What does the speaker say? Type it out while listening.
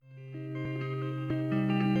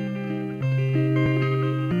So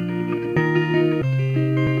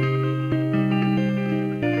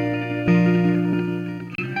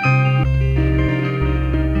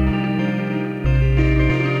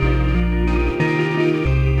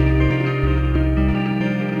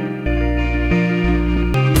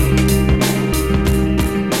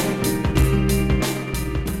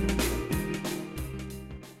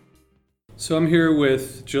I'm here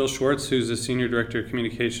with Jill Schwartz, who's the Senior Director of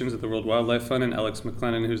Communications at the World Wildlife Fund, and Alex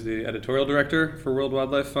McLennan, who's the Editorial Director for World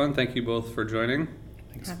Wildlife Fund. Thank you both for joining.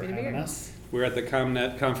 Thanks for having us. We're at the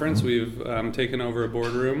ComNet conference. We've taken over a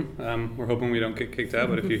boardroom. We're hoping we don't get kicked out,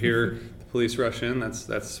 but if you hear the police rush in,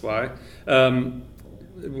 that's why.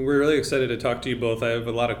 We're really excited to talk to you both. I have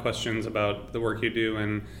a lot of questions about the work you do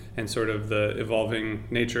and sort of the evolving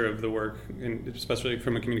nature of the work, and especially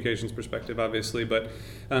from a communications perspective, obviously. But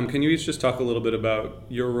can you each just talk a little bit about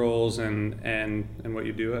your roles and what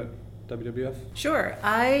you do at WWF? Sure.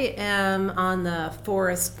 I am on the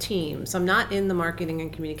forest team, so I'm not in the marketing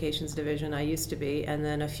and communications division. I used to be, and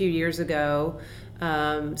then a few years ago,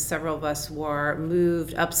 several of us were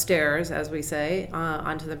moved upstairs, as we say,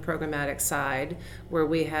 onto the programmatic side, where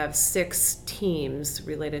we have 6 teams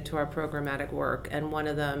related to our programmatic work, and one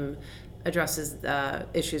of them addresses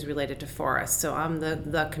issues related to forests. So I'm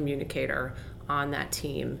the communicator on that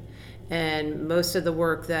team. And most of the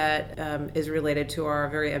work that is related to our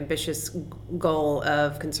very ambitious goal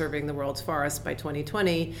of conserving the world's forests by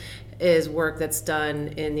 2020 is work that's done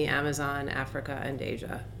in the Amazon, Africa, and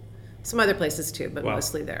Asia. Some other places too, but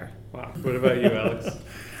mostly there. Wow. What about you, Alex?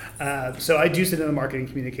 So I do sit in the marketing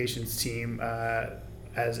communications team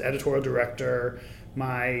as editorial director.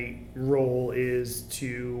 My role is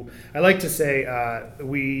I like to say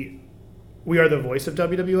we are the voice of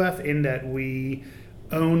WWF in that we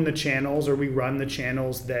own the channels, or we run the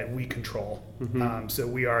channels that we control. Mm-hmm. So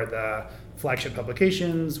we are the flagship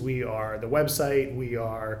publications, we are the website, we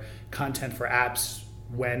are content for apps,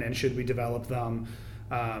 when and should we develop them.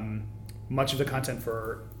 Much of the content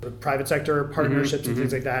for the private sector partnerships and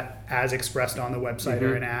things like that, as expressed on the website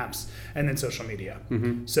or in apps, and then social media.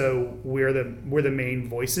 Mm-hmm. So we're the main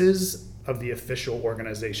voices of the official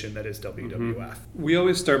organization that is WWF. Mm-hmm. We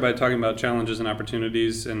always start by talking about challenges and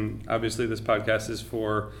opportunities, and obviously this podcast is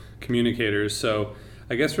for communicators. So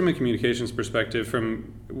I guess from a communications perspective,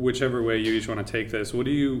 from whichever way you each want to take this, what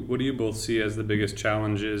do you both see as the biggest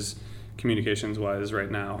challenges communications-wise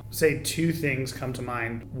right now? Say 2 things come to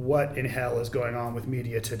mind. What in hell is going on with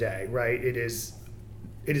media today, right? It is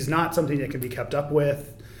not something that can be kept up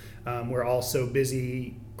with. We're all so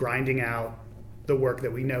busy grinding out the work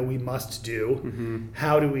that we know we must do. Mm-hmm.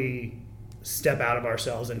 How do we step out of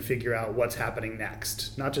ourselves and figure out what's happening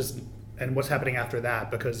next? And what's happening after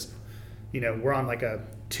that, because we're on like a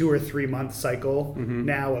 2 or 3 month cycle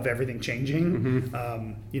now of everything changing.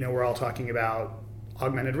 Mm-hmm. We're all talking about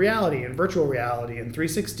augmented reality and virtual reality and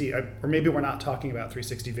 360, or maybe we're not talking about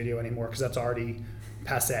 360 video anymore because that's already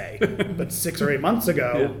passé. But 6 or 8 months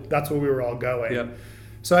ago, that's where we were all going. Yep.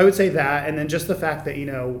 So I would say that, and then just the fact that,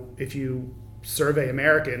 if you survey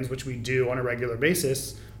Americans, which we do on a regular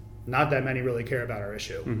basis, not that many really care about our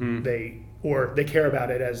issue. Mm-hmm. They care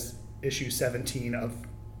about it as issue 17 of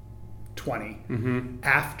 20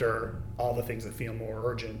 after all the things that feel more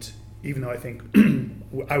urgent, even though I think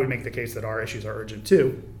I would make the case that our issues are urgent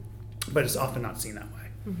too, but it's often not seen that way.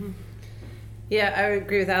 Mm-hmm. Yeah, I would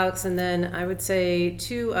agree with Alex, and then I would say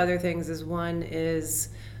 2 other things. One is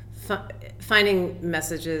finding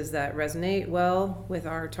messages that resonate well with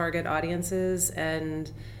our target audiences,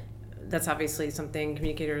 and that's obviously something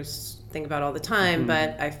communicators think about all the time,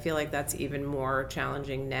 but I feel like that's even more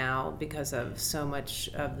challenging now because of so much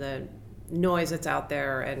of the noise that's out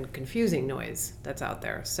there and confusing noise that's out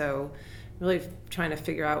there. So really trying to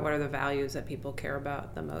figure out what are the values that people care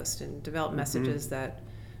about the most and develop messages that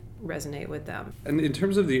resonate with them. And in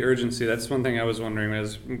terms of the urgency, that's one thing I was wondering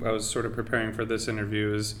as I was sort of preparing for this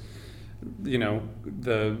interview is,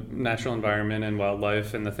 the natural environment and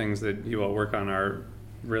wildlife and the things that you all work on are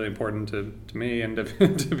really important to me and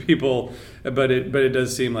to people, but it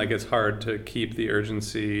does seem like it's hard to keep the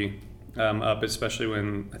urgency up, especially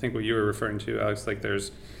when I think what you were referring to, Alex, like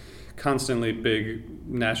there's constantly big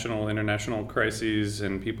national, international crises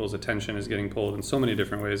and people's attention is getting pulled in so many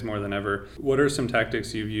different ways more than ever. What are some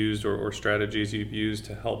tactics you've used or strategies you've used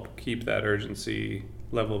to help keep that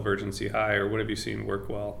level of urgency high, or what have you seen work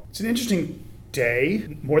well? It's an interesting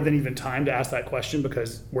day, more than even time, to ask that question,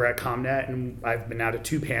 because we're at ComNet and I've been out to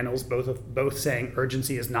 2 panels, both saying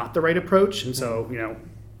urgency is not the right approach, and so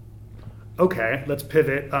okay, let's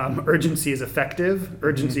pivot. Urgency is effective.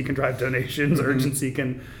 Urgency can drive donations. Urgency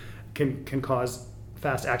can cause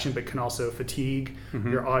fast action, but can also fatigue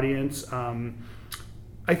your audience.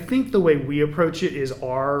 I think the way we approach it is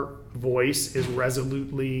our voice is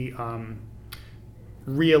resolutely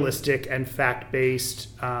realistic and fact-based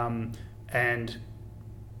and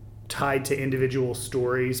tied to individual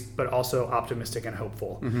stories, but also optimistic and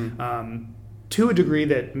hopeful. To a degree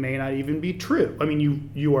that may not even be true. I mean,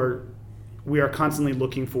 we are constantly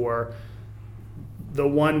looking for the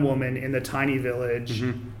one woman in the tiny village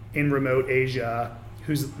in remote Asia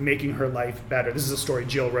who's making her life better. This is a story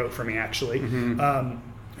Jill wrote for me, actually.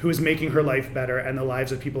 Who is making her life better and the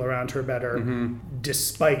lives of people around her better,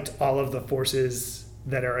 despite all of the forces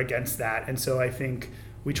that are against that. And so I think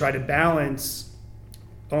we try to balance,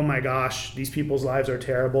 oh my gosh, these people's lives are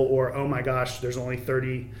terrible, or oh my gosh, there's only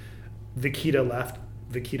 30 vaquita left.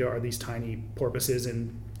 Vaquita are these tiny porpoises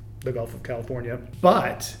in the Gulf of California.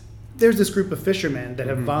 But there's this group of fishermen that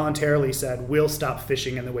have voluntarily said, we'll stop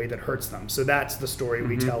fishing in the way that hurts them. So that's the story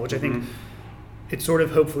we tell, which I think it sort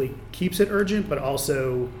of hopefully keeps it urgent, but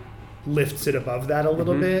also lifts it above that a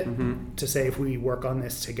little bit to say, if we work on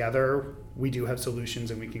this together, we do have solutions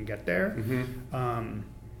and we can get there.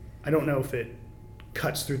 I don't know if it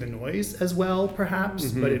cuts through the noise as well,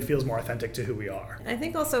 perhaps, but it feels more authentic to who we are. I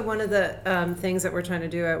think also one of the things that we're trying to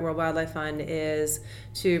do at World Wildlife Fund is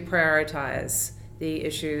to prioritize the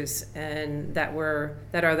issues and that are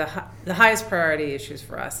the highest priority issues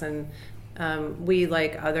for us. And we,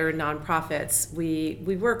 like other nonprofits,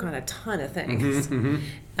 we work on a ton of things.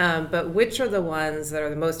 But which are the ones that are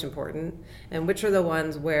the most important, and which are the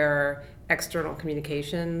ones where external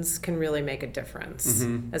communications can really make a difference,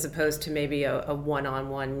 as opposed to maybe a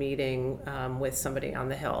one-on-one meeting with somebody on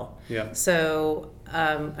the Hill. So,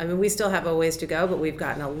 I mean, we still have a ways to go, but we've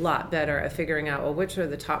gotten a lot better at figuring out, well, which are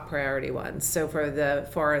the top priority ones. So for the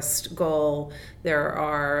forest goal, there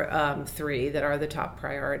are 3 that are the top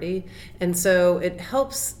priority. And so it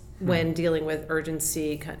helps when dealing with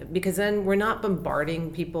urgency, because then we're not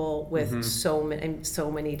bombarding people with so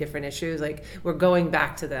many different issues. Like, we're going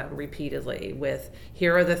back to them repeatedly with,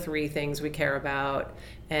 here are the 3 things we care about,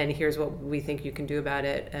 and here's what we think you can do about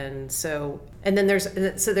it. And then there's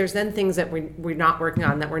then things that we're not working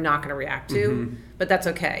on that we're not going to react to, but that's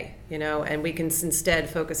okay, and we can instead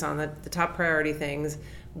focus on the top priority things,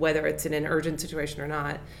 whether it's in an urgent situation or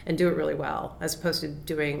not, and do it really well, as opposed to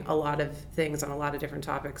doing a lot of things on a lot of different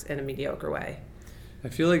topics in a mediocre way. I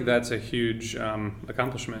feel like that's a huge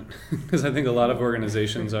accomplishment, because I think a lot of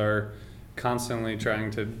organizations are constantly trying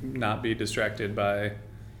to not be distracted by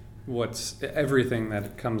everything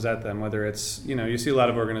that comes at them, whether it's, you see a lot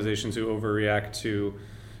of organizations who overreact to,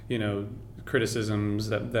 criticisms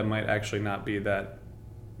that might actually not be that,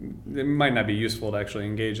 it might not be useful to actually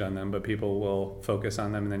engage on them, but people will focus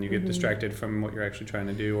on them, and then you get distracted from what you're actually trying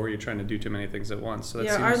to do, or you're trying to do too many things at once. So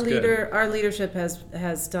that seems good. Our leadership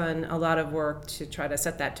has done a lot of work to try to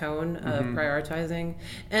set that tone of prioritizing,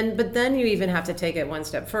 but then you even have to take it one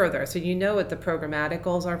step further. So what the programmatic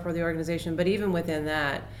goals are for the organization, but even within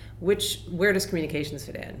that, where does communications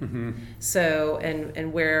fit in? So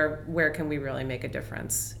and where can we really make a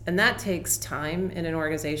difference? And that takes time in an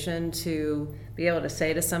organization to be able to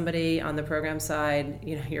say to somebody on the program side,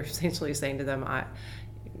 you're essentially saying to them,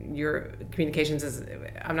 your communications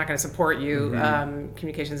I'm not going to support you.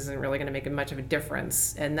 Communications isn't really going to make much of a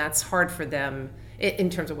difference, and that's hard for them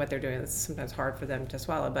in terms of what they're doing. It's sometimes hard for them to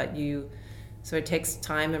swallow, so it takes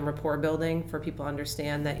time and rapport building for people to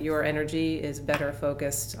understand that your energy is better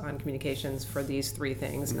focused on communications for these 3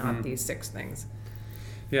 things, not these 6 things.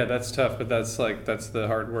 Yeah, that's tough, but that's the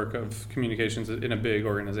hard work of communications in a big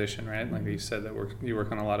organization, right? Like you said, you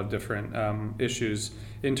work on a lot of different issues.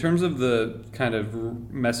 In terms of the kind of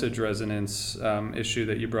message resonance issue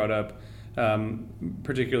that you brought up,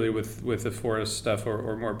 particularly with the forest stuff,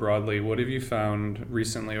 or more broadly, what have you found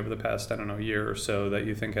recently over the past, year or so that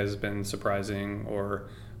you think has been surprising or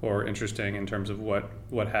interesting in terms of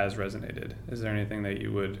what has resonated? Is there anything that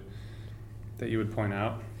you would point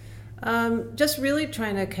out? Just really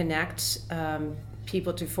trying to connect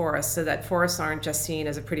people to forests, so that forests aren't just seen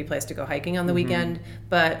as a pretty place to go hiking on the weekend,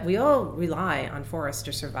 but we all rely on forests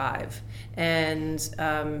to survive.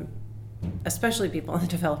 And especially people in the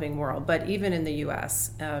developing world, but even in the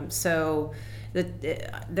U.S. There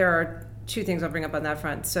are 2 things I'll bring up on that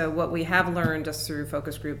front. So what we have learned just through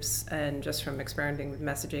focus groups and just from experimenting with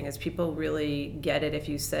messaging is people really get it if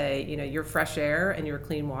you say, your fresh air and your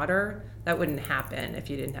clean water, That wouldn't happen if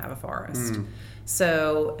you didn't have a forest.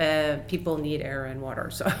 So people need air and water.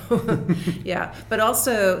 So yeah, but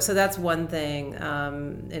also, so that's one thing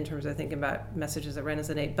in terms of thinking about messages that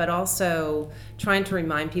resonate, but also trying to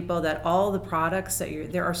remind people that all the products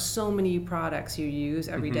that there are so many products you use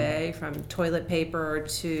every day, from toilet paper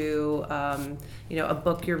to a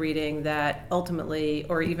book you're reading, that ultimately,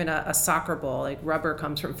 or even a soccer ball, like rubber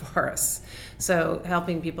comes from forests. So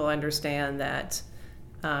helping people understand that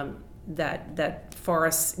that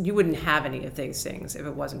forests, you wouldn't have any of these things if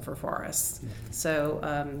it wasn't for forests. So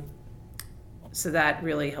so that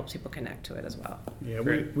really helps people connect to it as well. Yeah,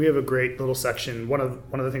 we have a great little section. One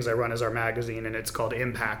of the things I run is our magazine, and it's called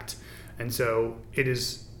Impact. And so it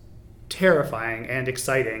is terrifying and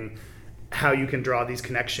exciting how you can draw these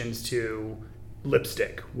connections to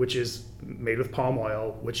lipstick, which is made with palm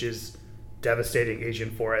oil, which is devastating Asian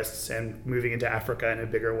forests and moving into Africa in a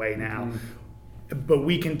bigger way now. But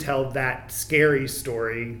we can tell that scary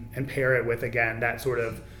story and pair it with, again, that sort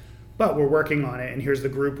of, but we're working on it, and here's the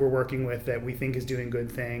group we're working with that we think is doing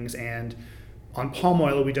good things. And on palm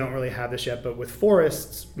oil, we don't really have this yet, but with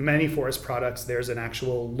forests, many forest products, there's an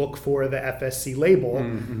actual look for the FSC label,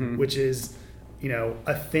 which is,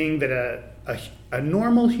 a thing that a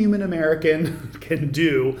normal human American can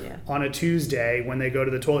do on a Tuesday when they go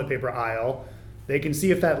to the toilet paper aisle. They can see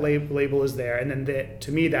if that label is there, and then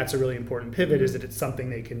to me, that's a really important pivot, is that it's something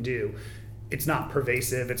they can do. It's not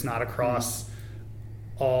pervasive. It's not across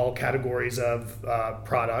all categories of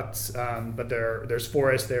products, but there's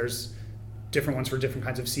forest, there's different ones for different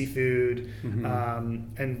kinds of seafood,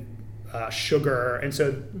 and sugar, and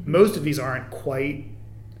so most of these aren't quite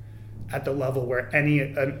at the level where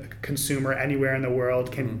a consumer anywhere in the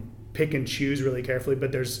world can pick and choose really carefully,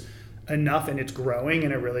 but there's enough, and it's growing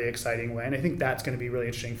in a really exciting way. And I think that's going to be really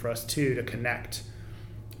interesting for us too, to connect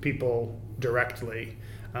people directly.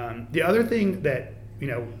 The other thing that,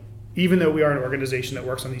 even though we are an organization that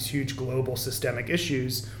works on these huge global systemic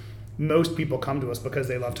issues, most people come to us because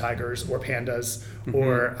they love tigers or pandas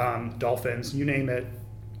or dolphins, you name it.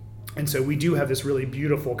 And so we do have this really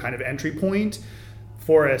beautiful kind of entry point.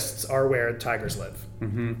 Forests are where tigers live.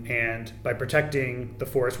 And by protecting the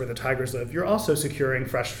forest where the tigers live, you're also securing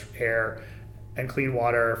fresh air and clean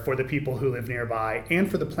water for the people who live nearby, and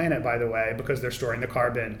for the planet, by the way, because they're storing the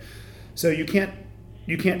carbon. So you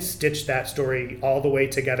can't stitch that story all the way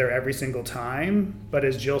together every single time. But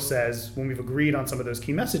as Jill says, when we've agreed on some of those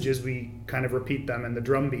key messages, we kind of repeat them, and the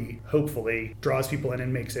drumbeat hopefully draws people in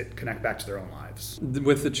and makes it connect back to their own lives.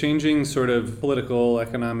 With the changing sort of political,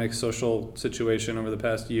 economic, social situation over the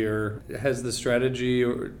past year, has the strategy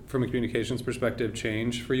from a communications perspective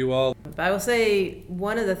changed for you all? I will say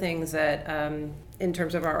one of the things that in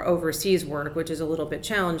terms of our overseas work, which is a little bit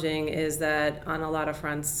challenging, is that on a lot of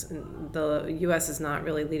fronts, the U.S. is not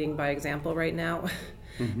really leading by example right now.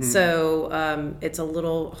 So it's a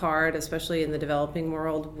little hard, especially in the developing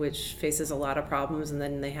world, which faces a lot of problems. And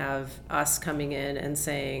then they have us coming in and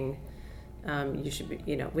saying, you should be,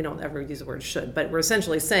 we don't ever use the word should, but we're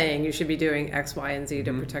essentially saying you should be doing X, Y, and Z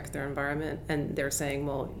to protect their environment. And they're saying,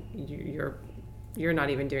 well, you're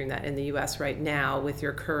not even doing that in the U.S. right now with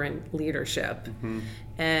your current leadership.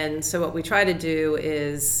 And so what we try to do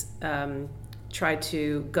is try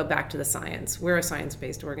to go back to the science. We're a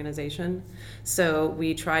science-based organization. So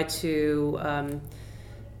we try to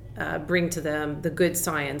bring to them the good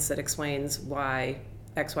science that explains why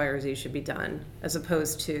X, Y, or Z should be done, as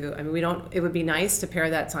opposed to, it would be nice to pair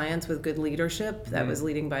that science with good leadership that was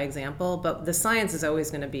leading by example, but the science is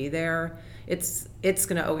always going to be there. It's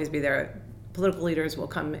going to always be there. Political leaders will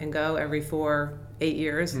come and go every 4-8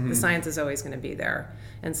 years. The science is always going to be there.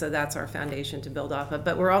 And so that's our foundation to build off of.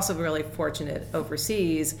 But we're also really fortunate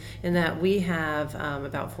overseas in that we have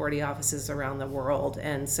about 40 offices around the world.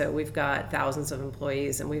 And so we've got thousands of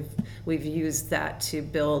employees, and we've used that to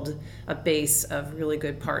build a base of really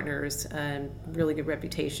good partners and really good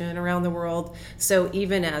reputation around the world. So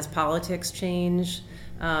even as politics change,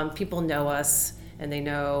 people know us, and they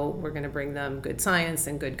know we're going to bring them good science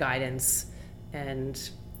and good guidance. And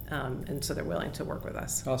so they're willing to work with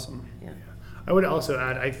us. Awesome. Yeah. I would also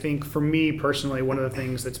add, I think for me personally, one of the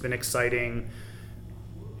things that's been exciting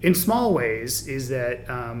in small ways is that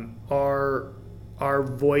our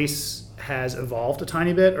voice has evolved a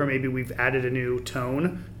tiny bit, or maybe we've added a new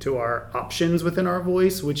tone to our options within our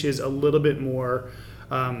voice, which is a little bit more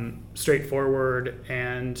straightforward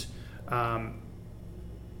and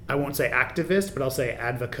I won't say activist, but I'll say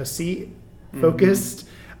advocacy focused.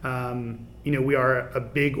 We are a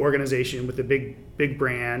big organization with a big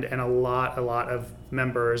brand and a lot of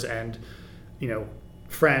members and,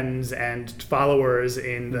 friends and followers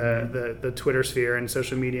in the Twitter sphere and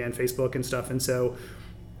social media and Facebook and stuff. And so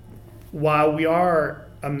while we are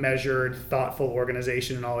a measured, thoughtful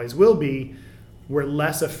organization and always will be, we're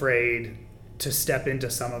less afraid to step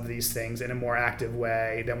into some of these things in a more active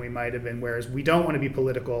way than we might have been. Whereas we don't want to be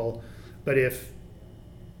political, but if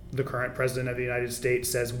the current president of the United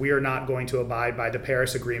States says we are not going to abide by the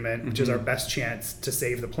Paris Agreement, which is our best chance to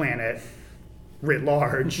save the planet writ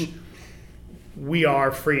large, we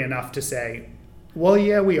are free enough to say, well,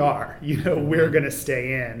 yeah, we are. We're going to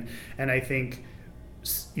stay in. And I think,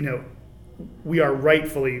 we are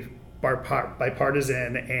rightfully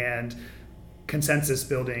bipartisan and consensus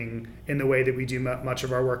building in the way that we do much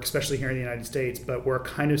of our work, especially here in the United States. But we're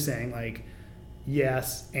kind of saying like,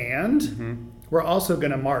 yes, and we're also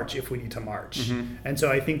going to march if we need to march. And so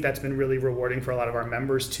I think that's been really rewarding for a lot of our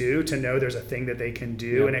members too, to know there's a thing that they can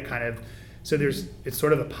do. And it kind of, so it's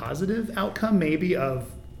sort of a positive outcome maybe of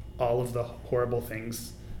all of the horrible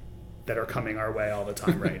things that are coming our way all the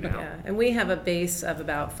time right now. Yeah, and we have a base of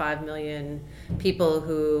about 5 million people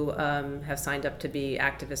who have signed up to be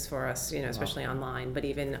activists for us, especially online, but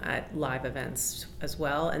even at live events as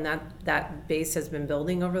well. And that base has been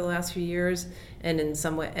building over the last few years. And in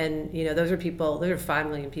some way, and those are 5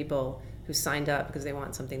 million people who signed up because they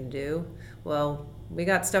want something to do. Well, we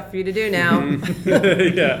got stuff for you to do now.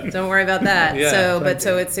 Yeah. Don't worry about that. Yeah,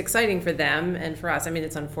 so it's exciting for them and for us. I mean,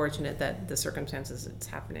 it's unfortunate that the circumstances it's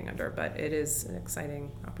happening under, but it is an exciting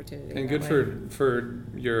opportunity. And good for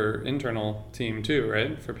your internal team too,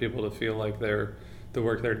 right? For people to feel like the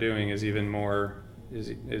work they're doing is even more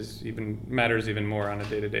matters even more on a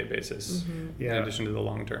day-to-day basis. In addition to the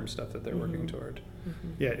long-term stuff that they're working toward.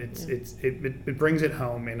 Yeah, it brings it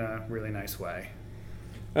home in a really nice way.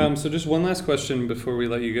 So just one last question before we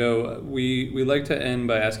let you go. We like to end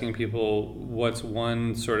by asking people what's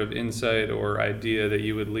one sort of insight or idea that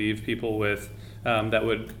you would leave people with that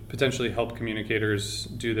would potentially help communicators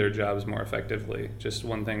do their jobs more effectively. Just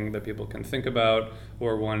one thing that people can think about,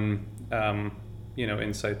 or one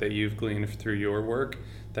insight that you've gleaned through your work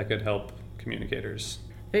that could help communicators.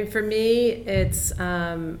 I mean, for me, it's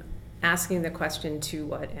asking the question, to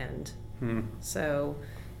what end? So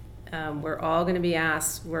we're all going to be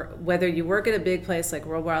asked, whether you work at a big place like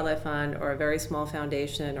World Wildlife Fund or a very small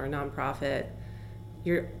foundation or nonprofit,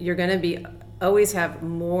 you're going to always have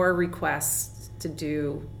more requests to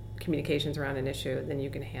do communications around an issue than you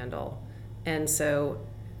can handle. And so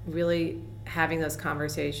really having those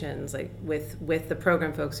conversations like with the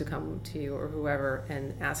program folks who come to you or whoever,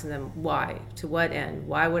 and asking them why, to what end,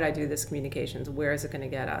 why would I do this communications, where is it going to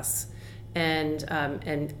get us? And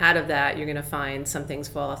out of that, you're going to find some things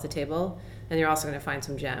fall off the table, and you're also going to find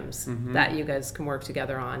some gems that you guys can work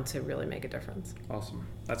together on to really make a difference. Awesome.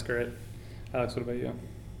 That's great. Alex, what about you?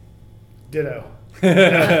 Ditto.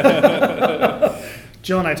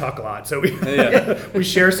 Jill and I talk a lot, so we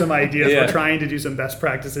share some ideas. We're trying to do some best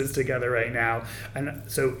practices together right now. And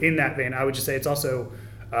so in that vein, I would just say it's also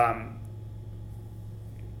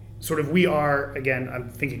sort of, we are, again, I'm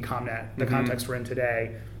thinking ComNet, the context we're in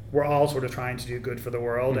today, we're all sort of trying to do good for the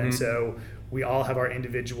world. And so we all have our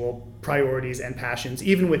individual priorities and passions,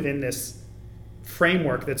 even within this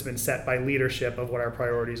framework that's been set by leadership of what our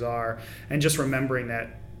priorities are. And just remembering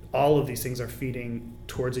that all of these things are feeding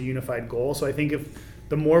towards a unified goal. So I think if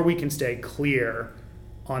the more we can stay clear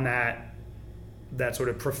on that sort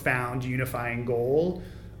of profound unifying goal,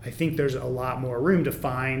 I think there's a lot more room to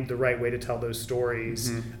find the right way to tell those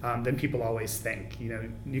stories than people always think.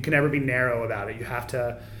 You can never be narrow about it. You have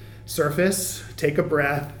to surface, take a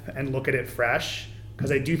breath, and look at it fresh.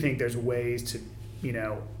 Because I do think there's ways to,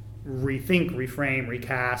 rethink, reframe,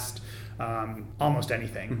 recast almost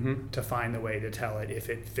anything to find the way to tell it if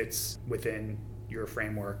it fits within your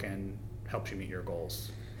framework and helps you meet your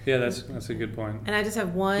goals. Yeah, that's a good point. And I just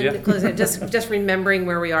have one closing, just remembering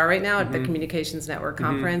where we are right now at the Communications Network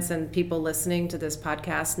Conference, and people listening to this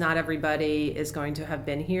podcast, not everybody is going to have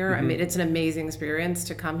been here. I mean, it's an amazing experience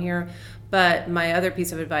to come here. But my other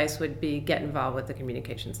piece of advice would be get involved with the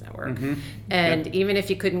Communications Network. And even if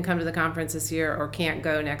you couldn't come to the conference this year or can't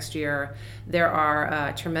go next year, there are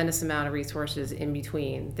a tremendous amount of resources in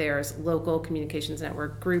between. There's local Communications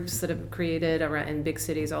Network groups that have created around in big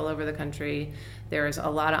cities all over the country. There's a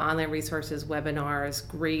lot of online resources, webinars,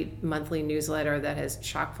 great monthly newsletter that is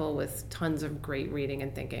chock full with tons of great reading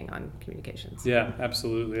and thinking on communications. Yeah,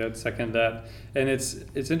 absolutely. I'd second that. And it's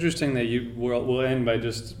interesting that we'll end by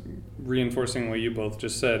just reinforcing what you both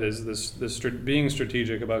just said, is this being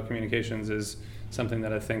strategic about communications is something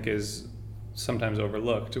that I think is sometimes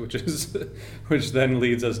overlooked, which then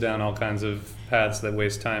leads us down all kinds of paths that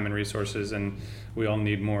waste time and resources, and we all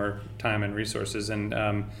need more time and resources.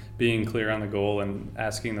 And being clear on the goal and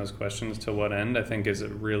asking those questions, to what end, I think is a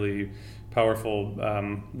really powerful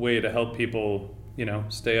way to help people,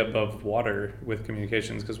 stay above water with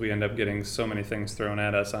communications, because we end up getting so many things thrown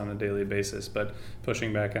at us on a daily basis. But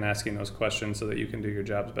pushing back and asking those questions so that you can do your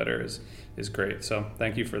jobs better is great. So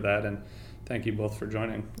thank you for that, and thank you both for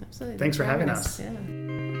joining. Absolutely. Thanks for having us. Yeah.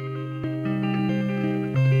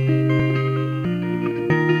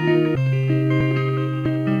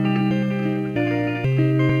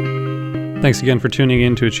 Thanks again for tuning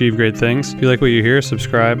in to Achieve Great Things. If you like what you hear,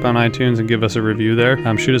 subscribe on iTunes and give us a review there.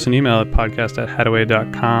 Shoot us an email at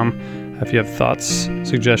podcast@hadaway.com if you have thoughts,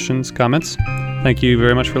 suggestions, comments. Thank you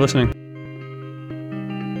very much for listening.